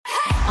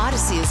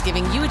Odyssey is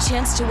giving you a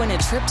chance to win a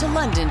trip to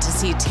London to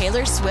see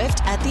Taylor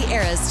Swift at the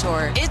Eras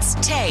Tour. It's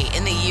Tay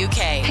in the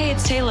UK. Hey,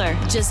 it's Taylor.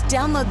 Just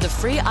download the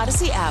free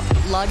Odyssey app,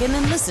 log in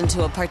and listen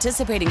to a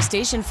participating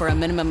station for a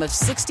minimum of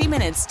 60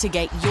 minutes to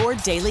get your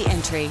daily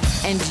entry.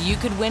 And you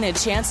could win a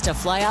chance to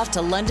fly off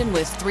to London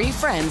with 3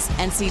 friends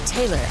and see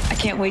Taylor. I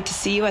can't wait to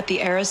see you at the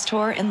Eras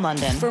Tour in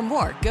London. For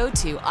more, go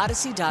to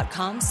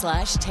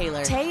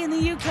odyssey.com/Taylor. Tay in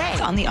the UK.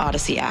 It's on the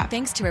Odyssey app.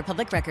 Thanks to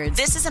Republic Records.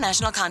 This is a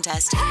national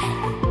contest.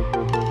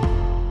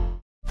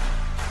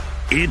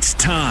 It's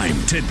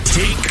time to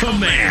take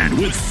command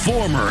with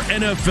former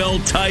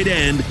NFL tight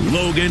end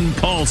Logan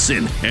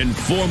Paulson and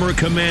former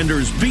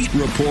Commanders beat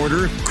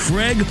reporter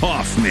Craig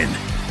Hoffman.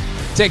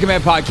 Take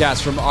Command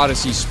podcast from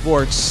Odyssey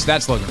Sports.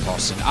 That's Logan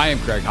Paulson. I am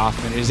Craig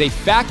Hoffman. It is a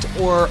fact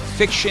or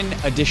fiction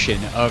edition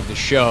of the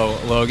show,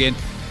 Logan.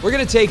 We're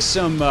going to take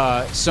some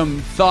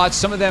thoughts,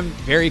 some of them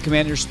very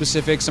Commanders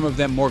specific, some of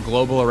them more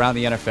global around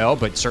the NFL,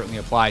 but certainly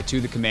apply to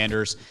the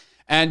Commanders,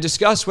 and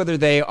discuss whether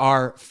they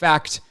are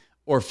fact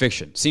or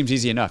fiction. Seems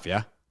easy enough,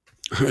 yeah?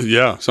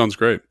 Yeah, sounds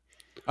great.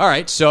 All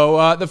right,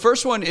 so the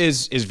first one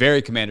is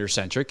very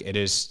Commander-centric. It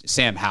is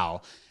Sam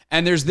Howell.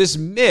 And there's this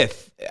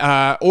myth,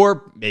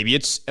 or maybe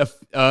it's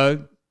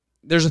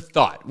there's a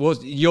thought. Well,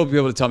 you'll be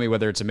able to tell me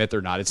whether it's a myth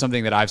or not. It's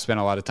something that I've spent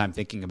a lot of time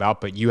thinking about,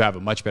 but you have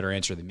a much better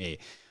answer than me.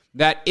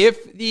 That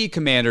if the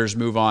Commanders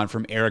move on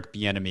from Eric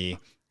Bieniemy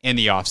in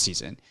the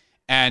offseason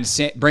and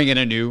bring in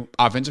a new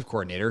offensive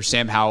coordinator,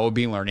 Sam Howell will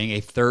be learning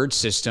a third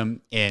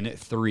system in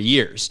 3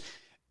 years.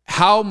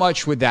 How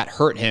much would that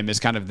hurt him is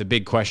kind of the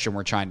big question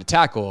we're trying to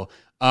tackle.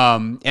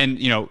 And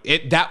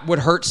that would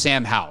hurt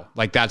Sam Howell.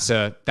 Like that's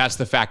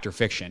the fact or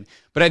fiction.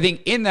 But I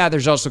think in that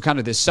there's also kind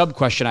of this sub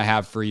question I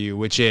have for you,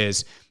 which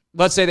is,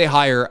 let's say they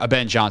hire a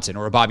Ben Johnson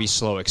or a Bobby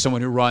Slowick,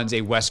 someone who runs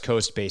a West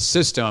Coast based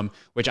system,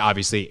 which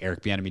obviously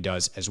Eric Bieniemy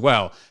does as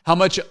well. How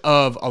much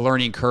of a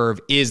learning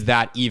curve is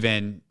that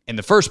even in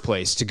the first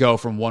place to go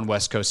from one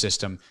West Coast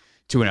system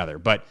to another?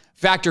 But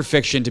fact or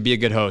fiction, to be a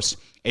good host,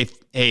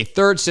 a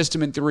third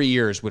system in 3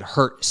 years would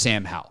hurt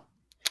Sam Howell.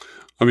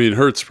 I mean,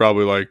 hurt's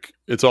probably like,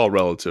 it's all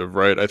relative,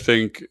 right? I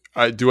think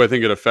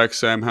it affects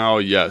Sam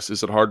Howell? Yes.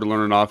 Is it hard to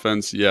learn an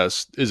offense?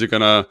 Yes. Is it going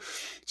to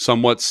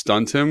somewhat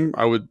stunt him?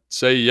 I would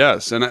say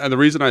yes. And the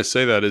reason I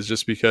say that is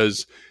just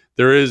because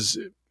there is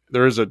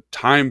a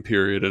time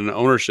period and an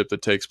ownership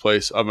that takes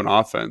place of an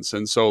offense.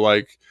 And so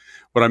like,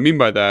 what I mean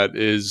by that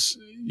is,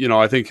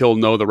 I think he'll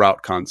know the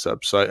route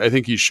concepts. I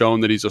think he's shown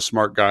that he's a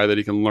smart guy, that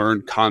he can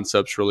learn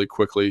concepts really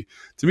quickly.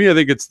 To me, I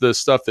think it's the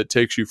stuff that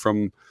takes you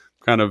from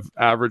kind of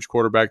average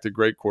quarterback to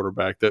great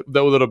quarterback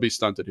that'll be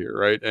stunted here,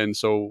 right? And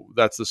so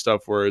that's the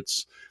stuff where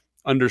it's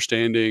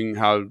understanding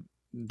how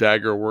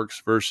dagger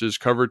works versus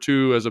cover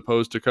 2 as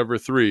opposed to cover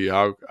 3,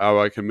 how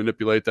I can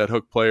manipulate that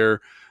hook player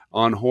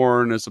on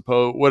horn as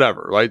opposed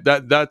whatever, right?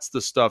 That's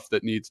the stuff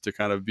that needs to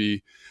kind of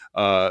be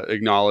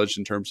acknowledged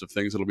in terms of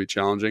things that'll be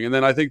challenging. And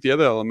then I think the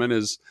other element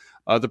is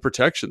the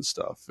protection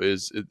stuff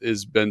is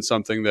been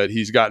something that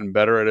he's gotten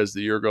better at as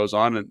the year goes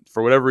on. And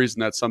for whatever reason,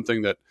 that's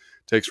something that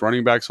takes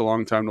running backs a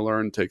long time to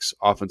learn, takes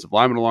offensive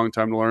linemen a long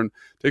time to learn,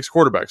 takes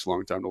quarterbacks a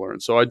long time to learn.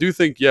 So I do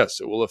think,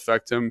 yes, it will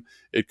affect him.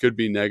 It could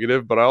be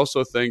negative, but I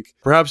also think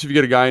perhaps if you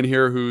get a guy in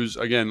here who's,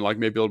 again, like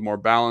maybe a little more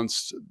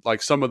balanced,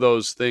 like some of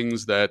those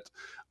things that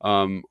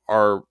will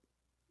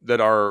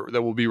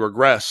be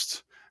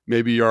regressed,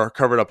 maybe are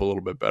covered up a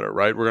little bit better,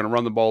 right? We're going to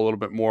run the ball a little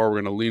bit more.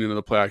 We're going to lean into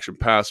the play action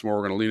pass more.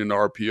 We're going to lean into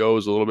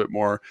RPOs a little bit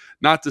more.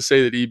 Not to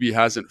say that EB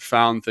hasn't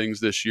found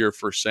things this year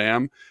for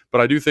Sam, but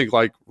I do think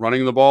like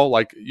running the ball,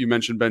 like you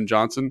mentioned Ben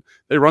Johnson,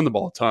 they run the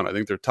ball a ton. I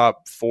think they're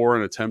top 4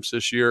 in attempts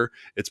this year.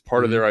 It's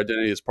part of their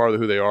identity. It's part of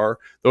who they are.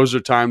 Those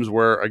are times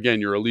where, again,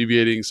 you're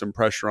alleviating some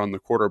pressure on the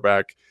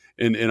quarterback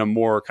in a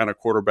more kind of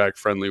quarterback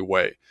friendly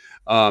way.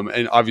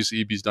 And obviously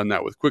EB's done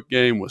that with quick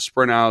game, with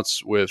sprint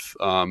outs, with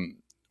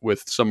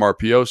some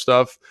RPO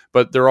stuff,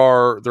 but there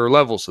are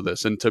levels to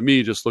this. And to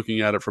me, just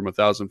looking at it from a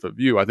 1,000-foot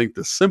view, I think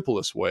the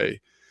simplest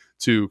way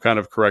to kind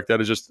of correct that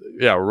is just,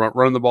 we're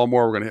running the ball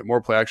more. We're going to hit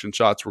more play action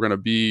shots. We're going to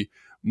be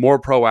more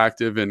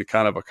proactive in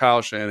kind of a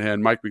Kyle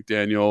Shanahan, Mike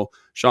McDaniel,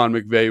 Sean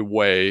McVay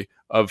way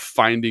of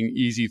finding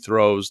easy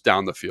throws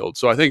down the field.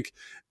 So I think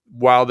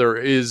while there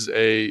is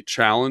a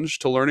challenge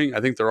to learning,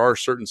 I think there are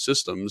certain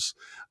systems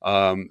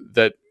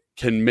that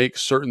can make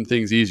certain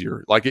things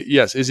easier. Like,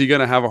 yes, is he going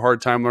to have a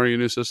hard time learning a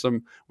new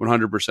system?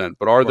 100%.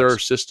 But are there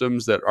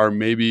systems that are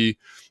maybe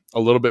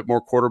a little bit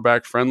more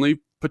quarterback friendly?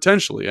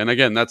 Potentially. And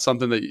again, that's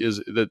something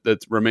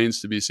that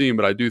remains to be seen.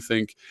 But I do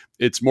think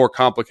it's more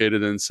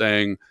complicated than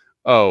saying,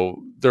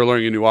 oh, they're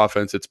learning a new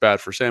offense, it's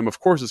bad for Sam. Of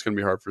course it's going to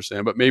be hard for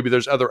Sam, but maybe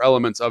there's other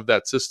elements of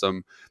that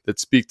system that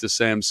speak to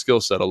Sam's skill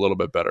set a little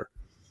bit better.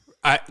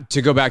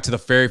 To go back to the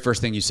very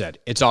first thing you said,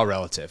 it's all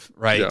relative,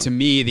 right? Yeah. To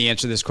me, the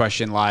answer to this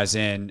question lies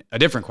in a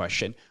different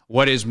question.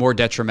 What is more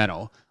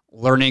detrimental,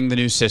 learning the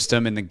new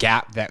system and the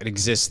gap that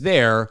exists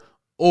there,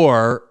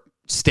 or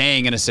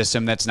staying in a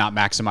system that's not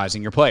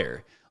maximizing your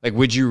player? Like,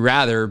 would you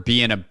rather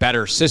be in a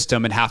better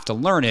system and have to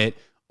learn it,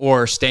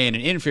 or stay in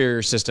an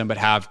inferior system but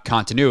have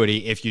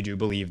continuity if you do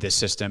believe this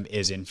system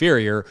is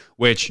inferior,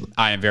 which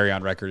I am very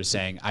on record as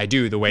saying I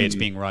do, the way it's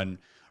being run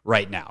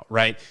right now,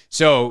 right?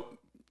 So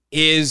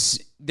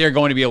is there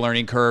going to be a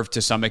learning curve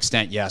to some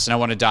extent? Yes. And I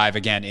want to dive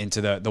again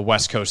into the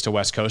West Coast to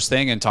West Coast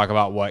thing and talk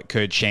about what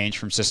could change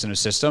from system to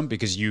system,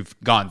 because you've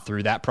gone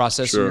through that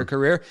process in your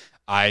career.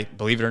 I,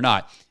 believe it or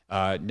not,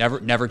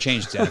 never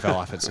changed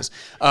NFL offenses.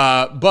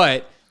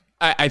 But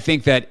I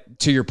think that,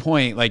 to your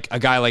point, like a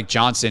guy like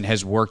Johnson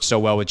has worked so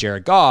well with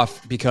Jared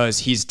Goff because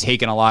he's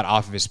taken a lot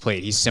off of his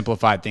plate. He's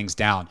simplified things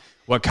down.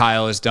 What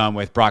Kyle has done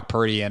with Brock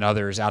Purdy and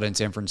others out in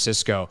San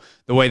Francisco,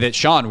 the way that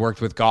Sean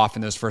worked with Goff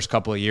in those first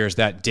couple of years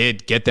that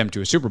did get them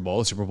to a Super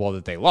Bowl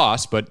that they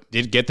lost, but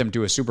did get them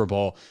to a Super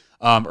Bowl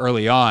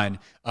early on.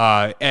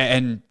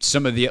 And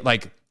some of the,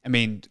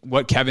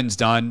 what Kevin's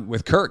done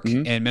with Kirk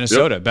in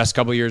Minnesota, best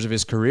couple of years of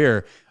his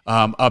career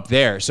up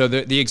there. So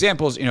the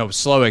examples,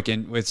 Slowick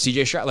and with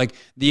CJ Stroud, like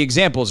the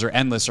examples are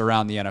endless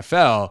around the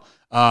NFL.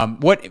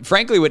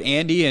 What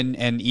Andy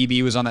and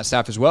EB was on that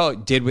staff as well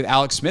did with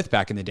Alex Smith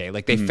back in the day.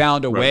 Like they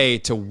found a way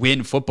to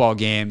win football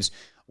games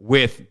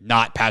with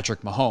not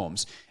Patrick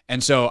Mahomes.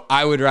 And so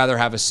I would rather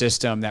have a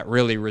system that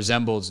really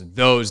resembles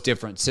those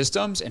different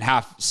systems and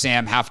have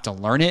Sam have to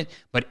learn it,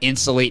 but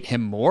insulate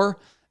him more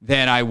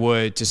than I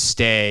would to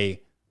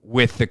stay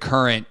with the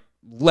current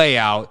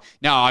layout.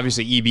 Now,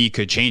 obviously, EB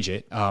could change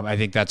it. I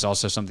think that's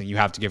also something you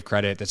have to give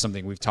credit. That's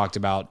something we've talked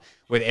about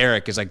with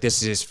Eric, is like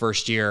this is his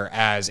first year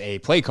as a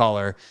play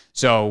caller.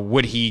 So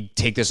would he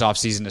take this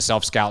offseason to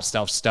self-scout,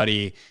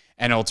 self-study,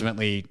 and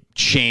ultimately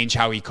change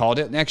how he called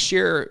it next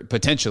year?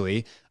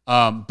 Potentially.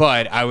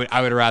 But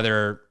I would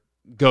rather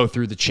go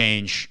through the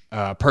change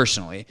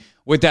personally.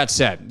 With that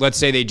said, let's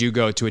say they do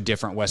go to a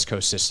different West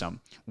Coast system.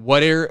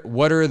 What are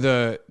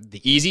the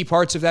easy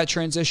parts of that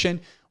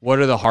transition? What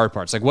are the hard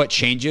parts? Like what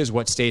changes,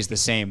 what stays the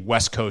same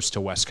West Coast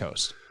to West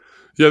Coast?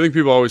 Yeah, I think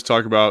people always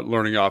talk about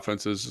learning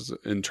offenses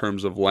in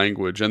terms of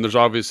language. And there's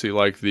obviously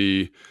like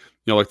the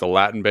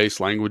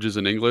Latin-based languages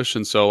in English.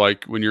 And so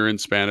like when you're in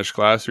Spanish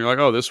class, you're like,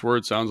 oh, this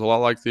word sounds a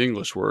lot like the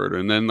English word.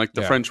 And then like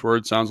the French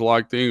word sounds a lot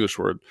like the English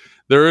word.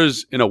 There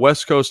is, in a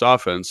West Coast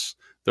offense,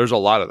 there's a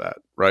lot of that,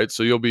 right?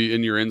 So you'll be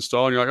in your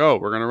install and you're like, oh,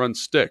 we're going to run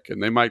stick.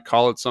 And they might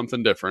call it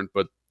something different,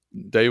 but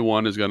day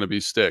one is going to be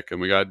stick. And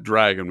we got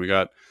drag, and we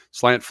got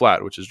slant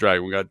flat, which is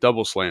drag. We got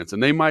double slants.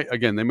 And they might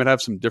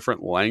have some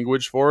different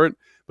language for it,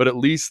 but at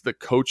least the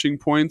coaching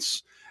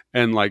points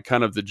and like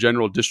kind of the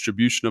general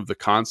distribution of the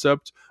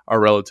concept are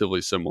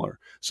relatively similar.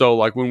 So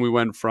like when we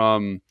went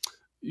from,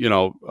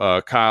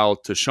 Kyle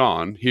to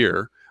Sean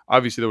here,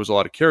 obviously there was a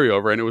lot of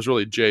carryover, and it was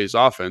really Jay's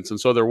offense. And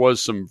so there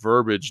was some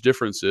verbiage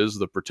differences.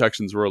 The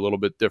protections were a little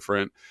bit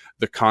different.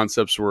 The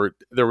concepts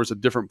there was a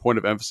different point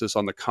of emphasis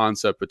on the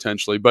concept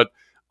potentially, but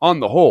on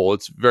the whole,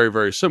 it's very,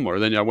 very similar.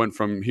 Then I went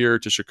from here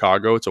to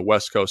Chicago. It's a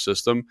West Coast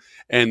system.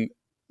 And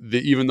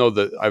even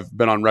though I've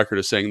been on record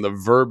as saying the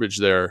verbiage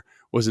there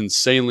was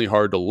insanely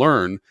hard to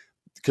learn,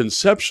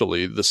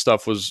 conceptually, the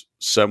stuff was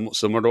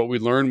similar to what we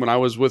learned when I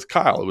was with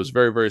Kyle. It was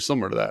very, very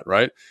similar to that,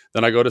 right?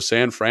 Then I go to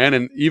San Fran,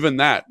 and even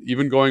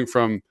going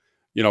from,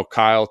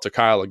 Kyle to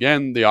Kyle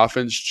again, the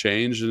offense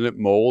changed and it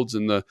molds,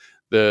 and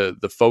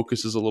the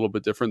focus is a little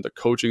bit different. The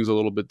coaching is a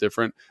little bit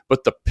different,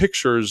 but the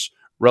picture's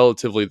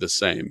relatively the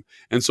same.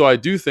 And so I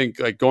do think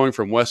like going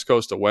from West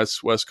Coast to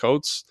West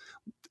Coast,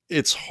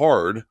 it's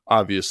hard,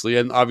 obviously.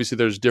 And obviously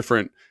there's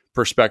different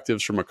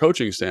perspectives from a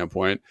coaching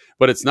standpoint,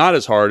 but it's not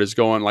as hard as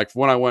going like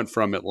when I went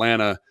from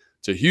Atlanta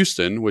to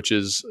Houston, which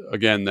is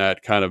again,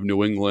 that kind of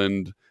New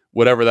England,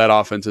 whatever that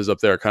offense is up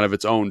there, kind of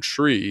its own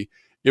tree.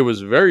 It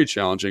was very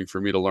challenging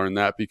for me to learn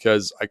that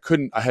because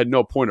I had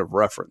no point of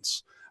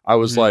reference. I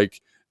was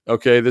like,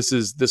 okay,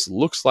 this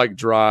looks like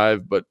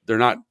drive, but they're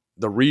not,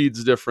 the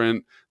read's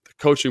different.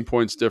 Coaching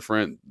point's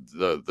different.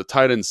 The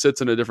tight end sits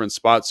in a different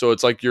spot. So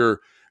it's like you're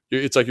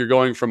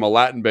going from a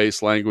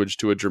Latin-based language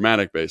to a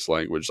Germanic-based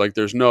language. Like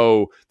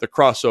the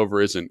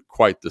crossover isn't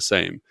quite the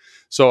same.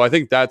 So I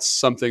think that's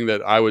something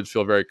that I would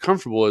feel very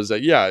comfortable is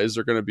that, is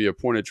there going to be a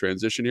point of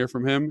transition here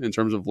from him in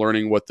terms of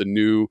learning what the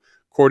new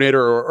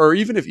coordinator or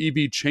even if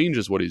EB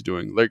changes what he's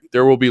doing, like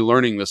there will be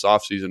learning this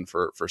offseason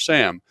for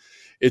Sam.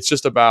 It's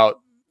just about,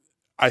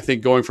 I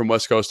think, going from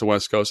West Coast to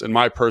West Coast, in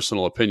my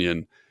personal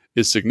opinion,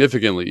 is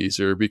significantly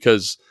easier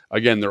because,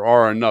 again, there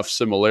are enough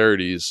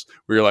similarities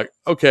where you're like,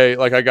 okay,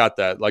 like I got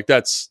that. Like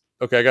that's,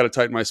 okay, I got to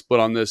tighten my split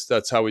on this.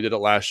 That's how we did it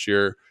last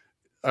year.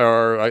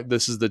 Or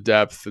this is the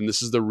depth and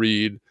this is the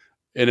read.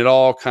 And it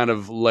all kind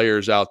of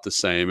layers out the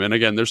same. And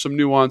again, there's some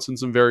nuance and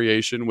some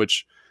variation,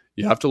 which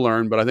you have to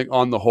learn. But I think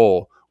on the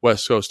whole,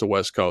 West Coast to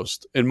West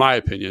Coast, in my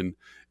opinion,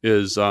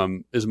 is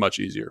much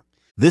easier.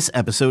 This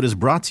episode is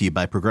brought to you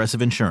by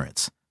Progressive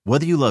Insurance.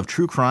 Whether you love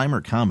true crime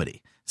or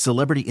comedy,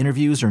 celebrity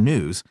interviews or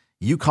news,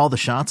 you call the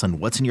shots on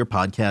what's in your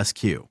podcast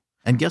queue.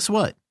 And guess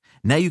what?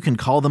 Now you can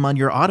call them on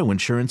your auto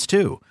insurance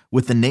too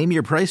with the Name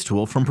Your Price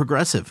tool from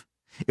Progressive.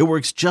 It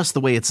works just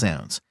the way it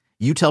sounds.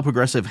 You tell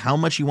Progressive how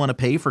much you want to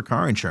pay for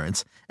car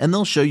insurance, and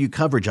they'll show you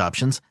coverage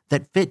options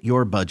that fit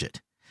your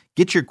budget.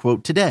 Get your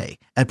quote today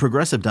at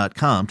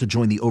Progressive.com to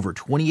join the over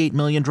 28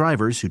 million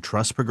drivers who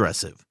trust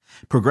Progressive.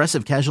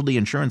 Progressive Casualty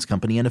Insurance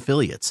Company and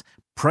Affiliates.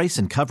 Price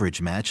and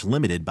coverage match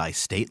limited by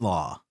state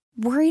law.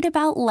 Worried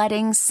about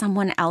letting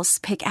someone else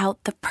pick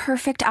out the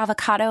perfect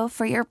avocado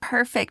for your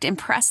perfect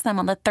impress them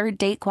on the third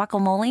date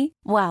guacamole?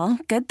 Well,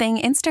 good thing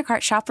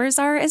Instacart shoppers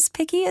are as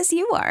picky as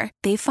you are.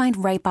 They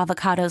find ripe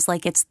avocados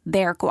like it's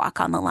their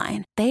guac on the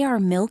line. They are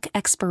milk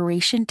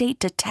expiration date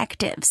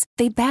detectives.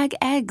 They bag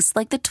eggs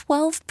like the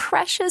 12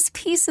 precious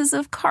pieces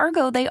of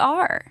cargo they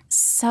are.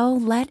 So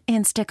let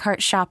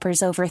Instacart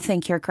shoppers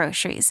overthink your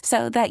groceries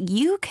so that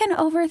you can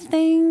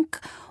overthink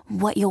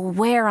what you'll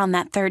wear on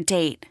that third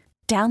date.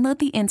 Download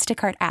the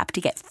Instacart app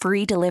to get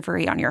free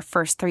delivery on your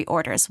first 3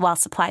 orders while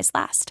supplies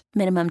last.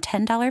 Minimum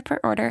 $10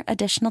 per order.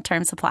 Additional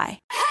terms apply.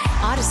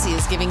 Odyssey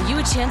is giving you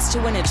a chance to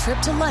win a trip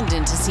to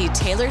London to see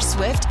Taylor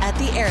Swift at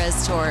the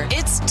Eras Tour.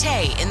 It's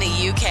Tay in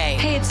the UK.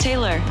 Hey, it's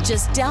Taylor.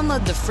 Just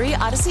download the free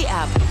Odyssey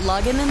app,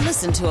 log in and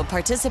listen to a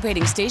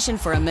participating station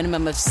for a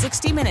minimum of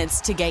 60 minutes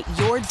to get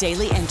your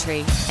daily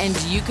entry.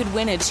 And you could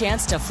win a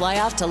chance to fly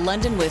off to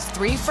London with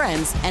 3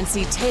 friends and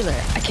see Taylor.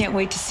 I can't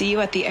wait to see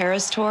you at the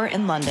Eras Tour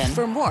in London.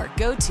 For more,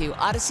 go to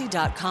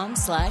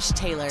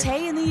odyssey.com/Taylor.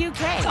 Tay in the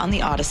UK. It's on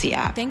the Odyssey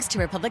app. Thanks to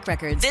Republic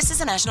Records. This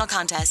is a national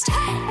contest.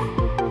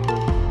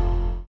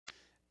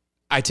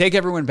 I take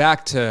everyone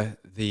back to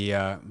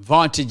the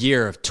vaunted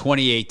year of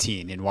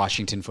 2018 in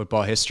Washington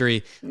football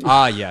history.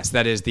 Yes,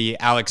 that is the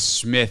Alex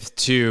Smith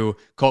to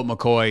Colt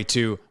McCoy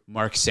to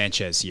Mark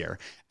Sanchez year.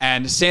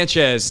 And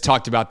Sanchez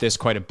talked about this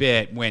quite a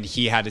bit when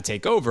he had to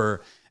take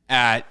over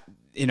at,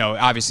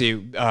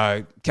 obviously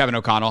Kevin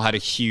O'Connell had a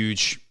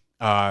huge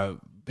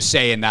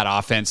say in that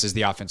offense as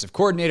the offensive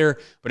coordinator,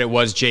 but it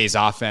was Jay's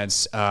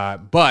offense.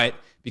 But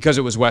because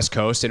it was West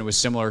Coast and it was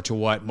similar to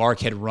what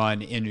Mark had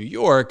run in New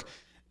York,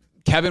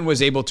 Kevin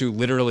was able to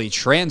literally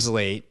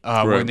translate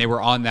when they were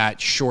on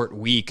that short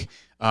week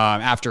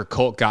after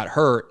Colt got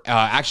hurt.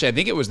 Actually, I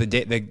think it was the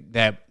day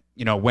that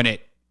when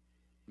it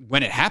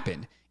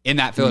happened in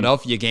that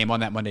Philadelphia game on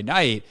that Monday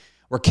night,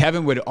 where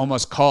Kevin would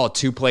almost call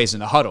 2 plays in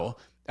the huddle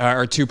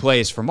or 2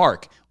 plays for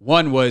Mark.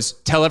 One was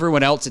tell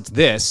everyone else it's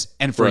this,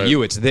 and for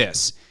you it's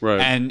this. Right.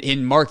 And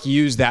in Mark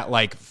used that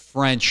like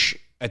French,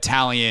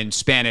 Italian,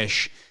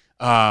 Spanish,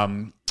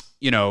 comparison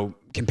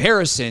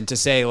to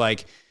say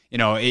like,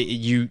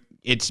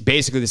 it's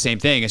basically the same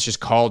thing. It's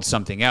just called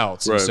something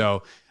else. Right. And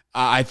so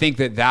I think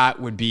that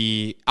would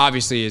be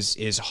obviously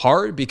is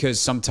hard because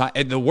sometimes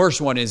the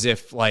worst one is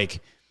if like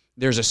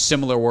there's a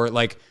similar word,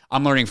 like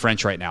I'm learning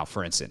French right now,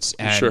 for instance.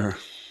 And, sure.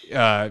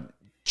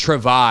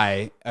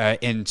 Travail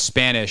in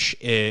Spanish,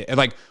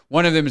 like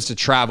one of them is to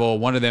travel,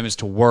 one of them is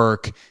to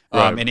work.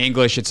 Right. In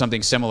English, it's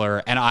something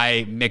similar. And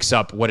I mix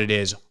up what it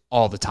is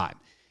all the time.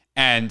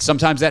 And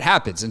sometimes that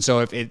happens. And so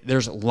if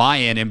there's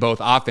lion in both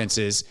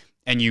offenses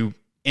and you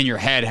in your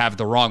head have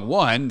the wrong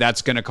one,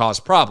 that's going to cause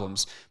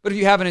problems. But if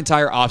you have an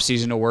entire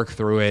offseason to work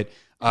through it,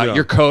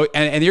 your coach,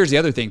 and here's the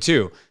other thing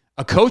too,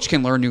 a coach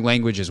can learn new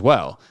language as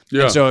well.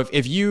 Yeah. And so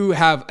if you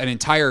have an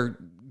entire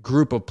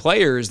group of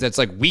players that's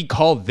like, we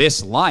call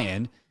this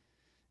lion,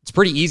 it's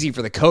pretty easy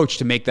for the coach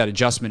to make that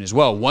adjustment as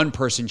well. One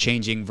person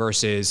changing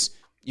versus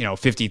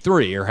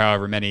 53 or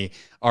however many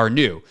are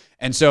new.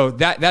 And so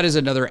that is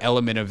another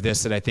element of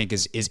this that I think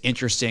is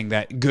interesting,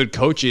 that good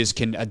coaches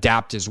can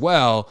adapt as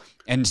well.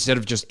 And instead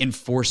of just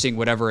enforcing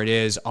whatever it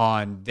is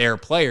on their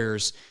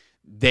players,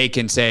 they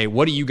can say,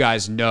 what do you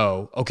guys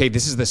know? Okay,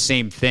 this is the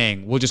same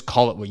thing. We'll just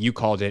call it what you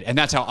called it. And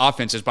that's how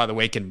offenses, by the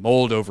way, can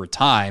mold over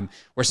time.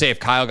 Where say if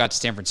Kyle got to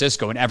San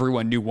Francisco and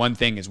everyone knew one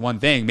thing is one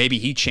thing, maybe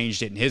he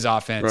changed it in his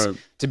offense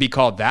to be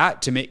called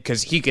that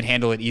because he could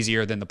handle it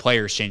easier than the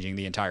players changing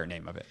the entire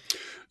name of it.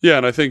 Yeah,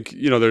 and I think,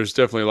 there's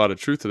definitely a lot of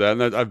truth to that.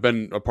 And I've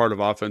been a part of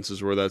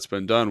offenses where that's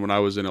been done. When I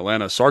was in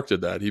Atlanta, Sark did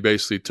that. He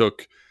basically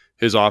took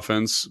his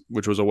offense,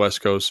 which was a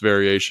West Coast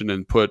variation,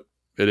 and put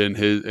it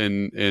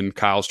in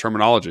Kyle's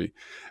terminology.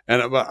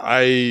 And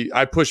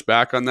I push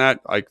back on that.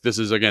 Like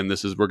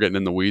we're getting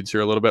in the weeds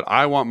here a little bit.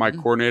 I want my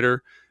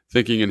coordinator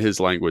thinking in his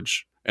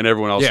language and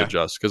everyone else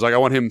adjusts. Because I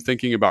want him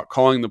thinking about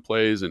calling the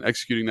plays and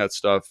executing that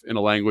stuff in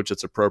a language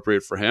that's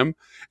appropriate for him.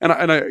 And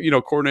I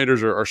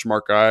coordinators are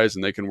smart guys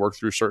and they can work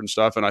through certain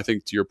stuff. And I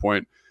think to your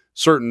point,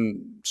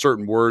 certain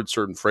words,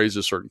 certain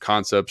phrases, certain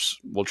concepts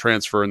will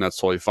transfer, and that's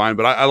totally fine.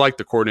 But I like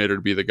the coordinator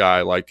to be the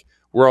guy, like,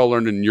 we're all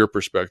learning your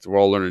perspective. We're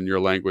all learning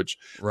your language.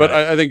 Right. But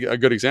I think a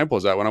good example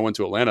is that when I went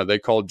to Atlanta, they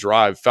called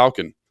drive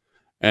Falcon.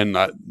 And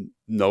I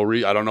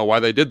don't know why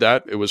they did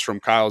that. It was from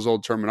Kyle's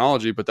old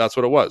terminology, but that's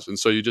what it was. And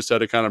so you just had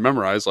to kind of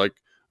memorize, like,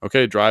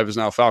 okay, drive is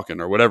now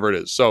Falcon or whatever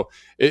it is. So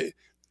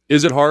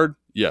is it hard?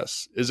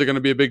 Yes. Is it going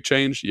to be a big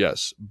change?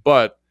 Yes.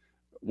 But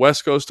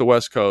West Coast to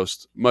West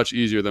Coast, much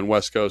easier than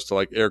West Coast to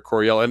like Air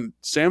Coryell. And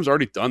Sam's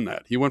already done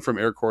that. He went from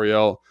Air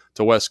Coryell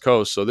to West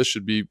Coast. So this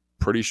should be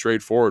pretty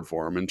straightforward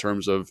for him in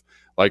terms of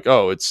like,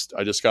 I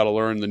just got to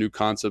learn the new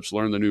concepts,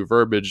 learn the new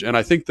verbiage. And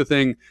I think the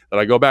thing that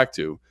I go back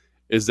to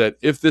is that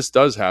if this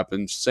does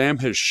happen, Sam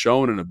has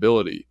shown an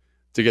ability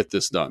to get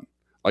this done.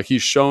 Like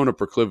he's shown a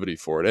proclivity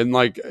for it. And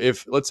like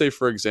if let's say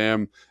for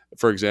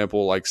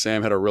example, like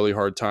Sam had a really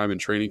hard time in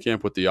training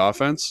camp with the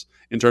offense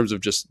in terms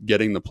of just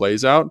getting the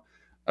plays out,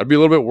 I'd be a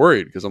little bit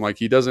worried because I'm like,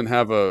 he doesn't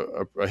have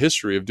a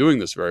history of doing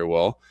this very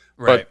well,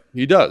 Right. but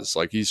he does.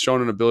 Like he's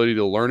shown an ability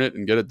to learn it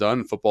and get it done.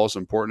 And football is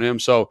important to him.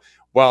 So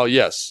while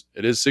yes,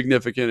 it is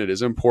significant, it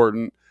is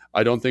important,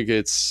 I don't think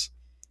it's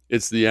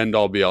the end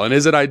all be all. And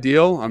is it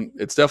ideal?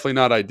 It's definitely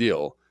not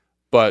ideal.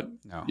 But,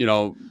 No. you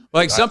know,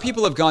 like some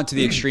people have gone to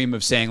the extreme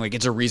of saying like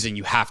it's a reason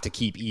you have to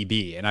keep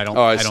EB, and I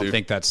don't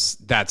think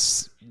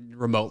that's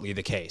remotely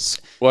the case.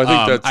 Well,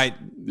 I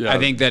think I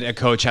think that a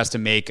coach has to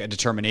make a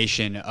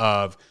determination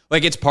of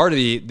like it's part of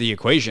the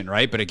equation,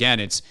 right? But again,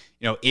 it's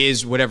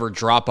is whatever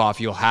drop off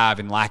you'll have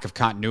and lack of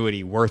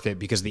continuity worth it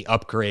because the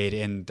upgrade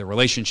in the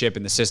relationship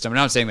in the system. And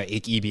I'm not saying that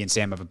EB and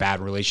Sam have a bad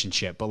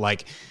relationship, but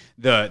like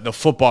the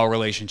football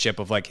relationship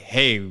of like,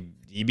 hey,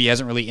 EB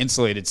hasn't really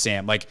insulated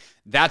Sam. Like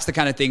that's the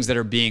kind of things that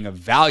are being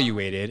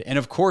evaluated. And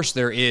of course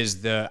there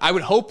is I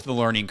would hope the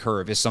learning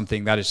curve is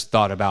something that is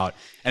thought about.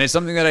 And it's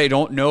something that I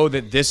don't know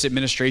that this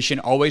administration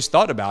always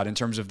thought about in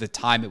terms of the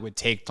time it would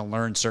take to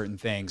learn certain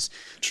things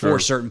for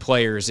certain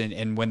players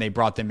and when they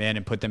brought them in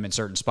and put them in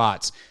certain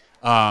spots.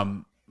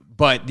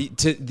 But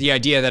the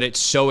idea that it's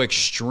so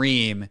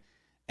extreme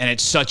and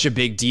it's such a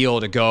big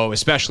deal to go,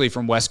 especially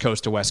from West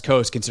Coast to West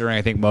Coast, considering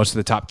I think most of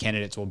the top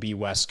candidates will be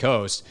West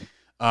Coast,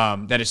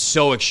 that is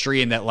so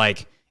extreme that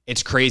like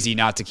it's crazy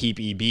not to keep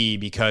EB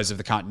because of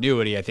the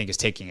continuity, I think is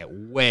taking it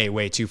way,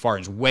 way too far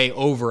and is way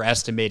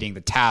overestimating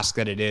the task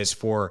that it is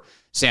for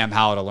Sam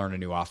Howell to learn a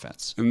new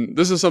offense. And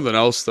this is something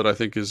else that I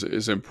think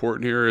is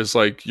important here is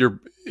like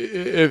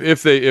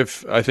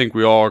if I think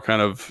we all are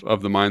kind of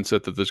the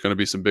mindset that there's going to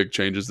be some big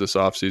changes this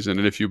offseason.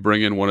 And if you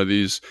bring in one of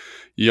these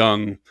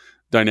young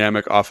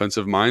dynamic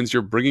offensive minds,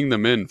 you're bringing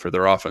them in for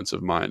their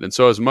offensive mind. And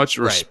so as much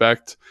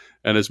respect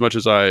and as much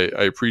as I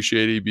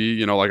appreciate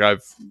EB,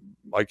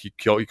 like he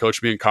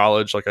coached me in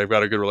college, like I've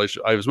got a good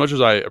relationship. As much as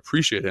I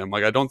appreciate him,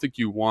 like I don't think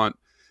you want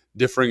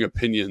differing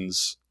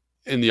opinions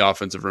in the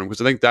offensive room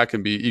because I think that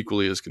can be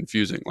equally as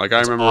confusing. Like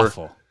I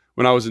remember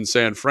when I was in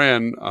San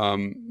Fran,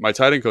 my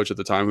tight end coach at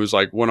the time, who's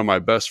like one of my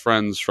best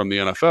friends from the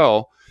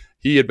NFL,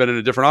 he had been in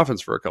a different offense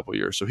for a couple of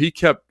years. So he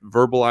kept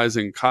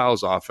verbalizing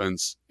Kyle's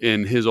offense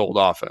in his old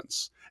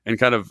offense and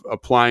kind of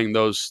applying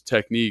those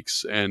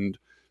techniques and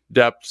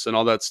depths and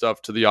all that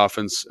stuff to the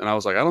offense. And I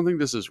was like, I don't think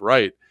this is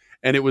right.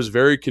 And it was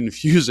very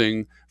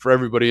confusing for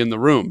everybody in the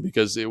room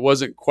because it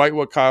wasn't quite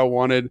what Kyle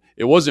wanted.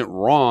 It wasn't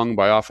wrong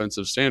by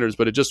offensive standards,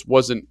 but it just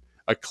wasn't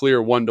a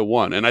clear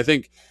one-to-one. And I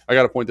think I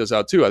got to point this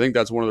out too. I think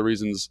that's one of the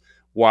reasons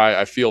why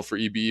I feel for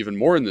EB even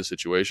more in this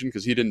situation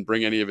because he didn't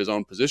bring any of his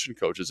own position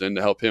coaches in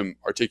to help him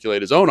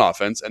articulate his own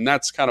offense. And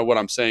that's kind of what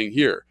I'm saying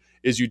here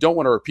is you don't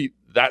want to repeat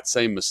that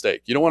same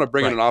mistake. You don't want to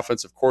bring in an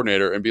offensive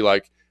coordinator and be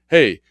like,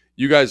 hey,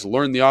 you guys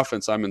learn the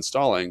offense I'm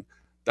installing.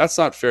 That's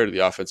not fair to the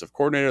offensive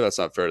coordinator. That's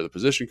not fair to the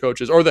position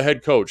coaches or the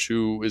head coach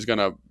who is going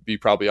to be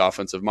probably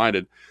offensive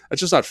minded.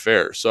 That's just not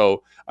fair.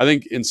 So I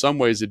think in some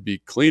ways it'd be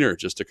cleaner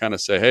just to kind of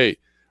say, hey,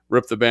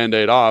 rip the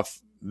Band-Aid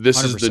off.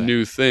 This 100%. Is the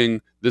new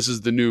thing. This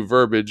is the new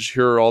verbiage.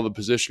 Here are all the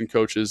position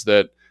coaches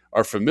that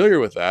are familiar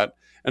with that.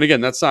 And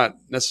again, that's not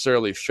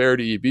necessarily fair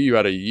to EB. You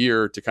had a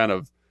year to kind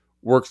of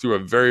work through a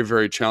very,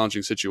 very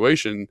challenging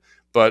situation,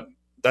 but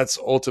that's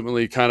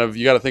ultimately kind of,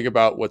 you got to think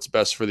about what's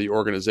best for the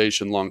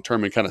organization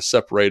long-term and kind of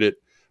separate it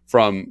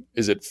from,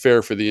 is it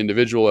fair for the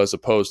individual as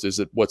opposed to, is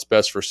it what's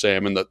best for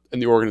Sam and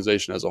the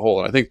organization as a whole?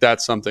 And I think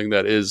that's something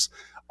that is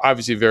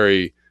obviously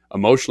very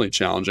emotionally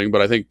challenging,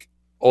 but I think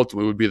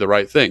ultimately would be the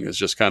right thing is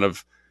just kind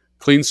of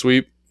clean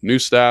sweep, new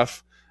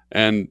staff,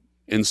 and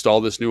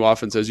install this new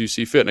offense as you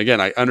see fit. And again,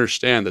 I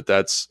understand that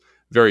that's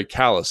very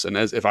callous. And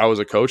as if I was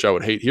a coach, I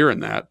would hate hearing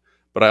that.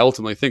 But I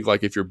ultimately think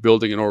like if you're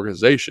building an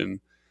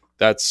organization,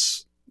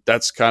 that's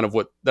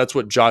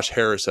what Josh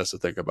Harris has to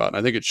think about. And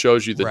I think it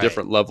shows you the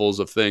different levels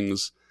of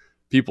things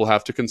people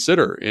have to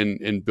consider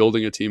in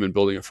building a team and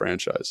building a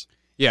franchise.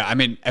 Yeah, I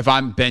mean, if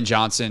I'm Ben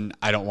Johnson,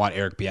 I don't want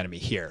Eric Bieniemy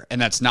here. And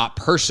that's not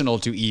personal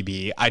to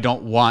EB. I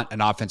don't want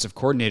an offensive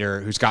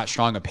coordinator who's got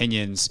strong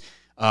opinions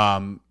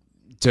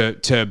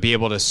to be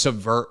able to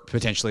subvert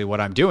potentially what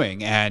I'm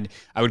doing. And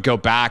I would go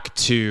back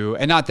to,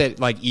 and not that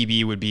like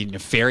EB would be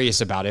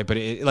nefarious about it, but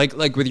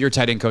like with your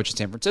tight end coach in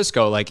San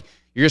Francisco, like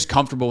you're just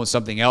comfortable with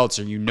something else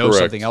or Correct.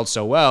 Something else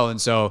so well.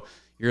 And so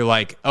you're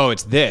like, oh,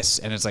 it's this.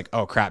 And it's like,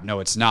 oh crap, no,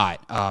 it's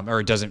not.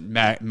 Or it doesn't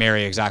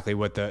marry exactly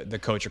what the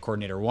coach or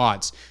coordinator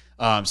wants.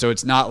 So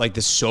it's not like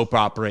the soap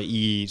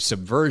opera-y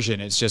subversion.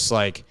 It's just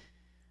like,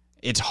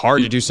 it's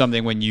hard to do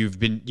something when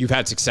you've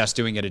had success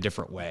doing it a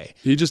different way.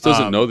 He just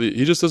doesn't know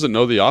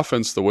the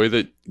offense the way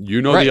that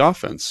you know the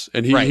offense,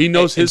 and he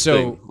knows his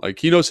thing. Like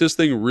he knows his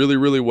thing really,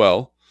 really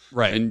well.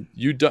 Right. And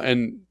you do,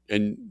 and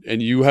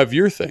you have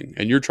your thing,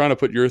 and you're trying to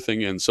put your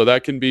thing in. So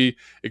it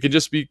can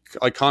just be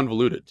like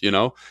convoluted. You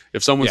know,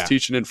 if someone's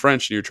teaching in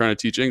French and you're trying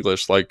to teach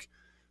English, like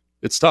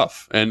it's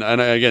tough. And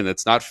again,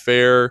 it's not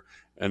fair.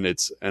 And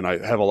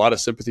I have a lot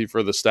of sympathy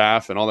for the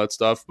staff and all that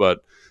stuff,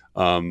 but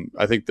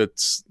I think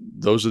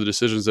those are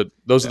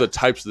the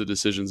types of the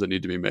decisions that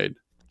need to be made.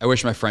 I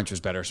wish my French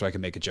was better so I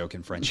could make a joke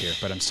in French here,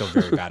 but I'm still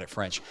very bad at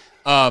French.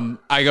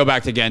 I go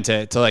back again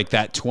to like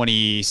that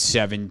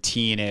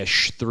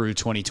 2017-ish through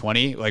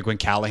 2020, like when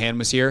Callahan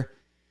was here.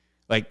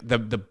 Like the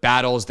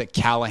battles that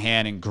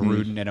Callahan and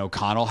Gruden and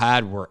O'Connell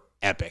had were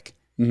epic.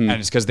 And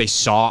it's because they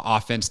saw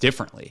offense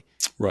differently.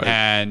 Right.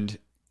 And,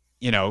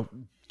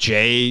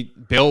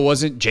 Bill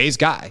wasn't Jay's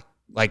guy.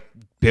 Like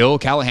Bill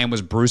Callahan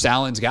was Bruce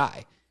Allen's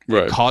guy.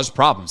 It caused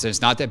problems. And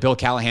it's not that Bill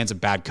Callahan's a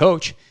bad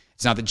coach.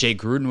 It's not that Jay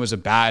Gruden was a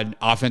bad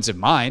offensive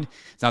mind.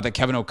 It's not that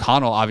Kevin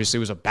O'Connell obviously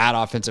was a bad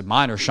offensive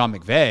mind, or Sean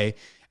McVay.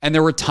 And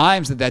there were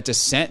times that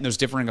dissent and those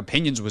differing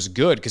opinions was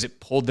good because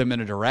it pulled them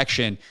in a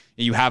direction.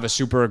 And you have a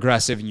super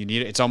aggressive and you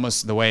need it. It's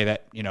almost the way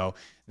that,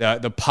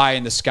 the pie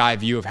in the sky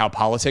view of how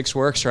politics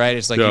works, right?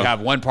 It's like you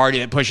have one party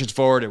that pushes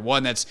forward and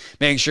one that's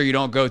making sure you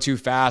don't go too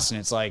fast. And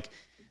it's like,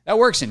 that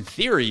works in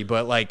theory,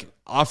 but like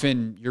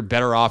often you're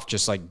better off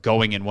just like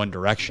going in one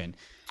direction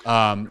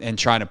and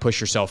trying to push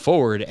yourself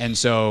forward. And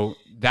so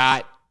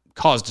that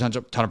caused a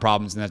ton of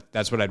problems, and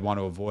that's what I'd want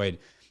to avoid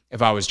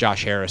if I was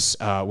Josh Harris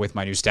with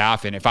my new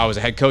staff. And if I was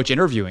a head coach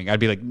interviewing, I'd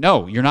be like,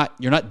 no, you're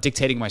not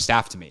dictating my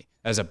staff to me.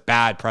 That's a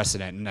bad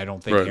precedent, and I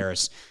don't think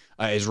Harris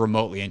is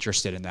remotely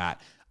interested in that.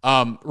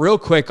 Real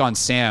quick on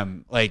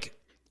Sam, like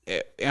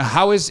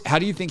how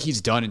do you think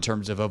he's done in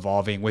terms of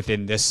evolving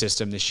within this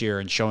system this year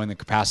and showing the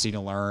capacity to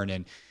learn,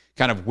 and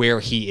kind of where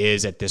he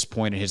is at this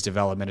point in his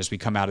development as we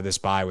come out of this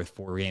bye with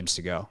 4 games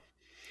to go?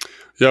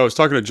 Yeah, I was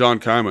talking to John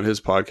Keim on his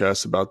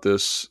podcast about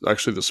this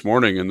actually this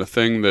morning, and the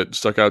thing that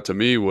stuck out to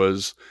me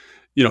was,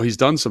 he's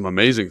done some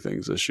amazing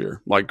things this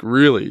year, like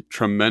really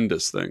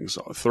tremendous things.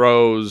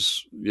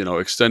 Throws,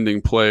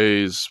 extending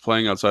plays,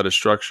 playing outside of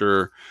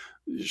structure,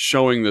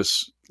 showing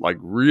this like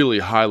really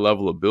high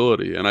level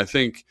ability. And I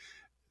think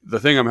the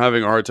thing I'm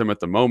having a hard time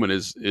at the moment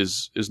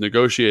is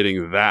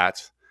negotiating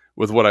that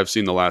with what I've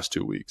seen the last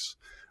 2 weeks,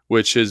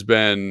 which has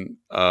been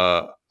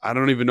I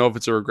don't even know if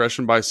it's a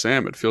regression by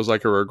Sam. It feels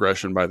like a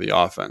regression by the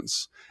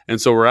offense. And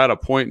so we're at a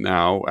point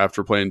now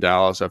after playing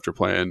Dallas, after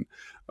playing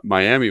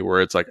Miami, where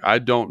it's like, I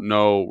don't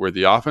know where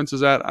the offense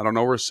is at. I don't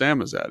know where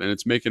Sam is at. And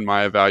it's making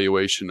my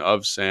evaluation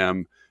of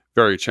Sam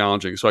very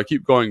challenging. So I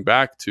keep going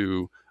back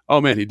to,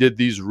 oh man, he did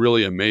these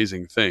really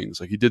amazing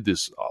things. Like he did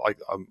this like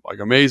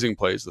amazing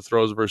plays, the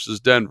throws versus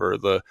Denver,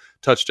 the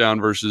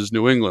touchdown versus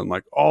New England,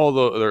 like all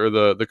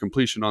the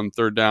completion on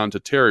third down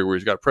to Terry where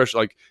he's got pressure,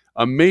 like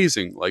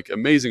amazing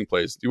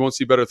plays. You won't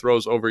see better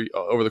throws over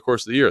the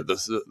course of the year.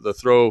 The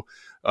throw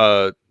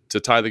to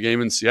tie the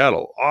game in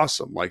Seattle,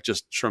 awesome, like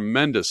just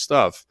tremendous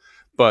stuff.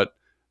 But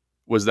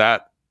was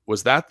that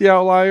the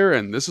outlier?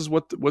 And this is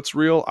what's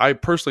real? I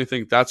personally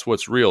think that's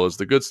what's real, is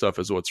the good stuff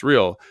is what's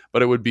real.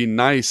 But it would be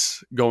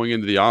nice going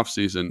into the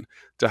offseason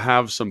to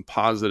have some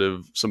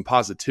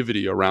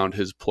positivity around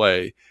his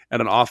play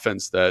and an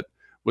offense that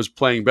was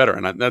playing better.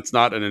 And that's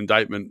not an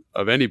indictment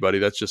of anybody.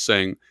 That's just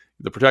saying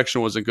the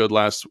protection wasn't good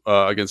last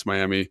against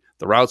Miami.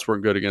 The routes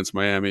weren't good against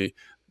Miami.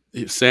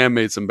 Sam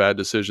made some bad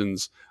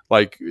decisions.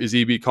 Like, is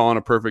EB calling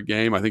a perfect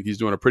game? I think he's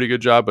doing a pretty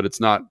good job, but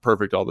it's not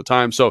perfect all the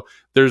time. So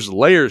there's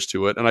layers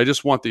to it. And I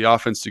just want the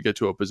offense to get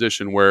to a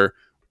position where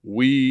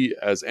we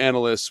as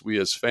analysts, we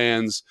as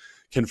fans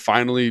can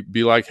finally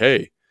be like,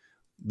 hey,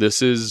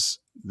 this is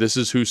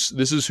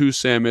who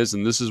Sam is,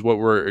 and this is what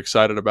we're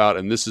excited about,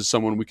 and this is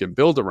someone we can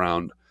build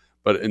around.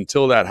 But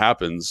until that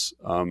happens,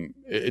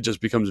 it just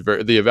becomes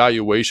the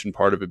evaluation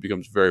part of it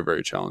becomes very,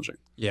 very challenging.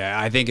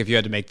 Yeah, I think if you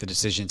had to make the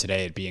decision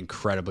today, it'd be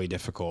incredibly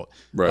difficult.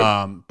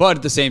 Right. But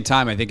at the same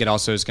time, I think it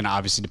also is going to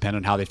obviously depend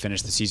on how they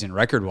finish the season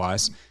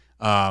record-wise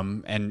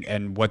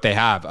and what they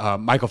have.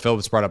 Michael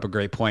Phillips brought up a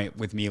great point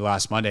with me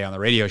last Monday on the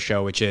radio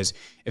show, which is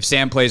if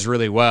Sam plays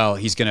really well,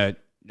 he's going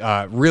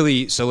to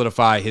really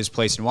solidify his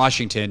place in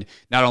Washington,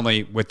 not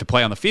only with the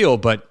play on the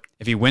field, but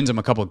if he wins them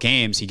a couple of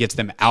games, he gets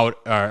them out,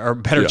 or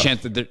better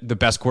chance that the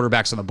best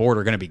quarterbacks on the board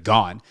are going to be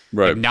gone.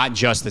 Right. Like not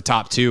just the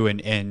top two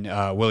in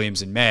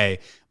Williams and May,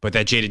 but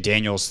that Jaden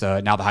Daniels,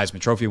 now the Heisman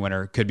Trophy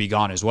winner, could be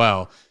gone as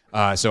well.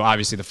 So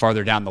obviously the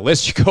farther down the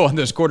list you go on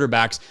those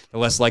quarterbacks, the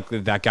less likely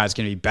that guy's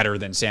going to be better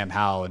than Sam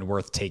Howell and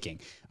worth taking.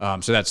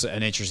 So that's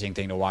an interesting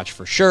thing to watch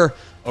for sure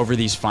over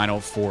these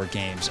final 4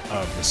 games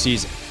of the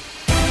season.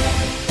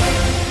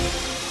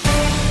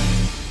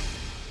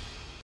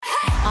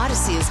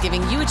 Odyssey is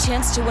giving you a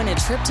chance to win a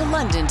trip to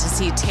London to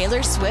see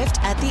Taylor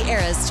Swift at the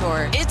Eras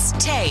Tour. It's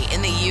Tay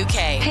in the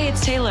UK. Hey,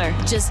 it's Taylor.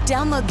 Just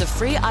download the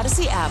free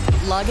Odyssey app,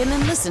 log in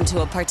and listen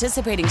to a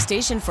participating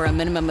station for a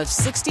minimum of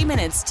 60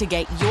 minutes to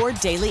get your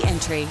daily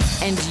entry.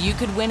 And you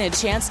could win a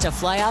chance to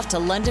fly off to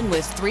London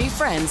with 3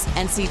 friends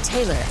and see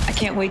Taylor. I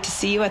can't wait to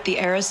see you at the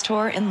Eras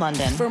Tour in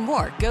London. For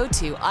more, go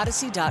to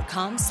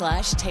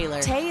odyssey.com/Taylor.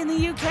 Tay in the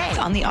UK. It's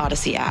on the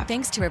Odyssey app.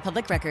 Thanks to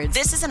Republic Records.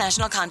 This is a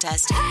national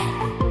contest.